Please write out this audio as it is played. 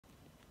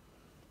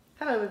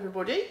Hello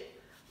everybody,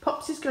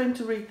 Pops is going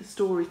to read the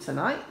story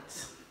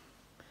tonight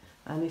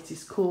and it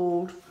is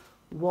called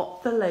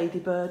What the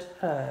Ladybird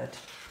Heard.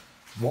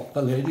 What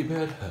the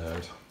Ladybird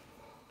Heard.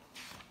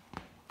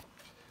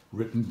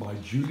 Written by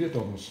Julia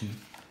Donaldson,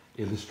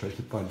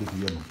 illustrated by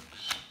Lydia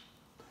Monks.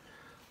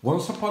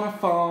 Once upon a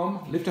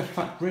farm lived a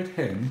fat red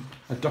hen,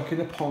 a duck in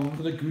a pond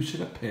and a goose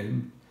in a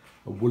pen,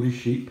 a woolly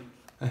sheep,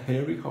 a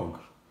hairy hog,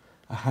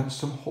 a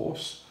handsome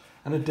horse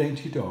and a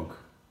dainty dog,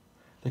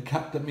 the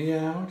cat that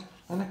meowed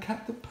and a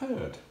cat that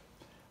purred,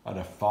 and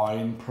a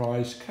fine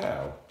prize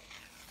cow,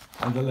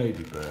 and a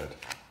ladybird.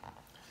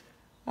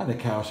 And the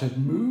cow said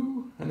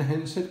moo, and the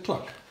hen said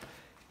cluck.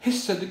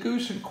 Hiss said the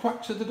goose, and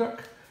quack said the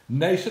duck.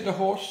 Neigh said the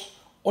horse,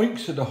 oink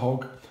said the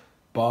hog.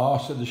 Baa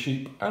said the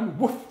sheep, and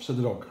woof said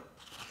the dog.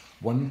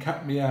 One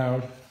cat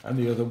meowed, and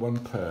the other one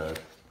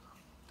purred.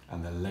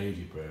 And the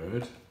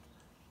ladybird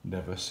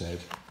never said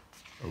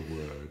a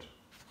word.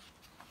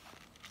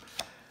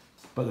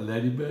 But the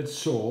ladybird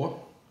saw,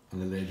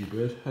 and the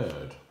ladybird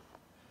heard.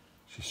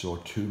 She saw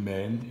two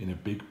men in a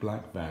big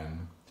black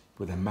van,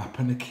 with a map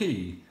and a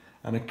key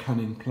and a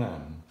cunning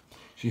plan.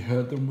 She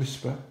heard them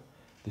whisper,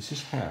 "This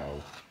is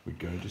how we're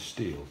going to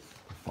steal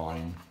the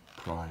fine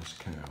prize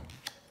cow.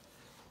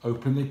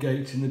 Open the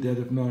gate in the dead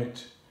of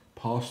night,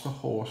 past the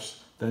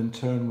horse, then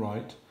turn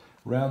right,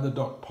 round the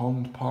duck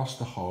pond past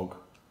the hog.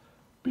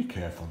 Be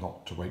careful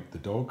not to wake the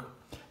dog.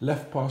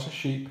 Left past the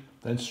sheep,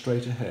 then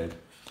straight ahead,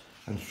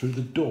 and through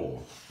the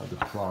door of the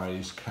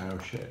prize cow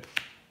shed."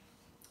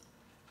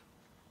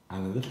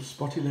 And the little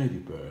spotty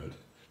ladybird,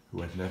 who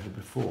had never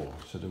before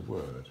said a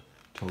word,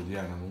 told the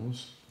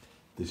animals,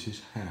 "This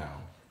is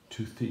how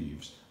two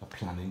thieves are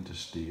planning to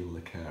steal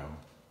the cow.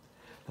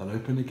 They'll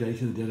open the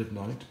gate in the dead of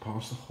night,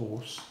 past the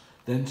horse,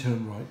 then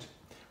turn right,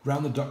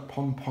 round the duck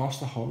pond past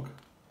the hog.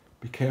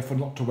 Be careful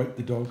not to wake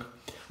the dog.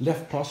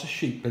 Left past the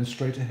sheep, then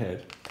straight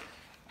ahead,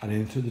 and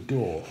into the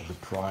door of the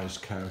prize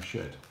cow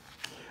shed."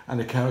 And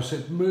the cow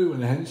said moo,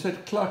 and the hen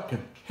said cluck,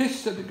 and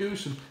hiss said the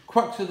goose, and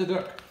quack said the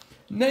duck.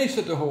 Neigh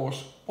said the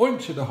horse,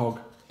 oink said the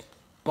hog.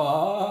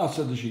 Baa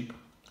said the sheep,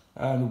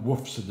 and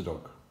woof said the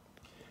dog.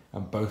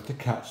 And both the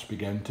cats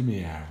began to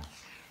meow.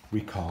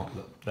 We can't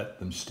let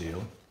them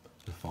steal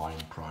the fine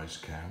prize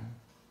cow.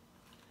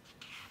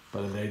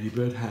 But the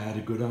ladybird had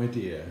a good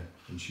idea,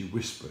 and she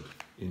whispered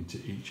into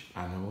each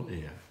animal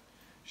ear.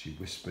 She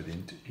whispered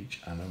into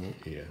each animal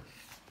ear.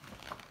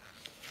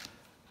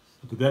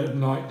 At the dead of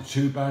night, the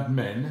two bad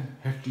men,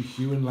 Hefty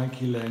Hugh and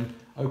Lanky Len,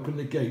 opened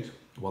the gate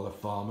while the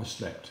farmer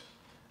slept,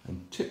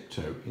 and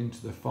tiptoe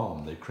into the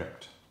farm they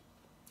crept.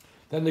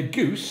 Then the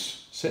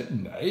goose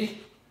said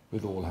neigh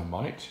with all her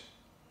might,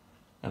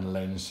 and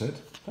Len said,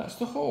 "That's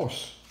the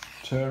horse,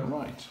 turn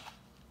right."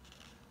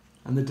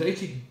 And the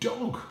dainty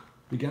dog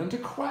began to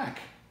quack.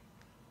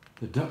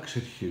 The duck,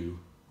 said Hugh,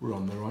 were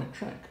on the right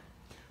track.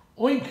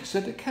 Oink,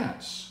 said the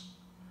cats.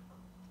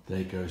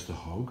 There goes the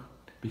hog,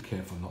 be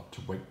careful not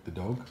to wake the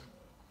dog.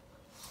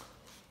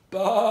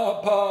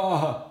 Baa,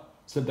 baa,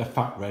 said the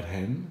fat red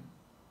hen.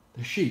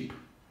 The sheep,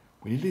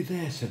 we're nearly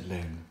there, said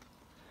Len.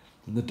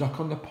 Then the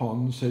duck on the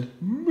pond said,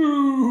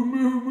 moo,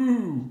 moo,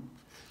 moo.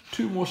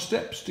 2 more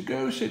steps to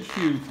go, said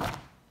Hugh.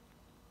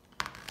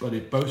 But they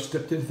both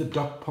stepped into the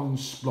duck pond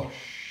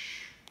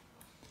splosh.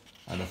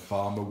 And the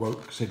farmer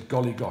woke, said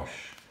golly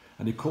gosh,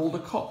 and he called the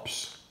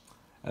cops.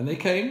 And they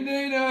came,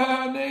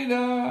 nada,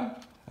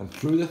 nada, and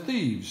threw the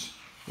thieves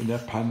in their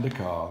panda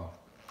car.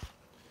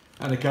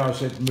 And the cow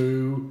said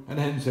moo, and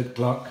the hen said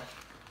cluck.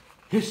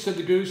 Hiss said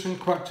the goose, and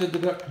quack said the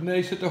duck.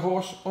 Neigh said the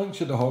horse, oink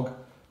said the hog.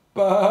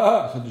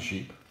 Baa said the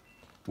sheep,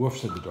 woof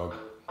said the dog.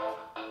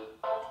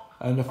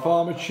 And the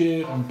farmer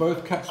cheered, and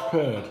both cats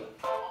purred,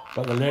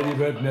 but the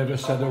ladybird never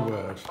said a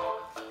word.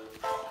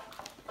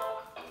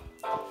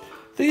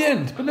 The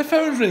end, but the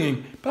phone's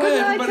ringing. Bye,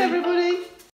 Good night, everybody.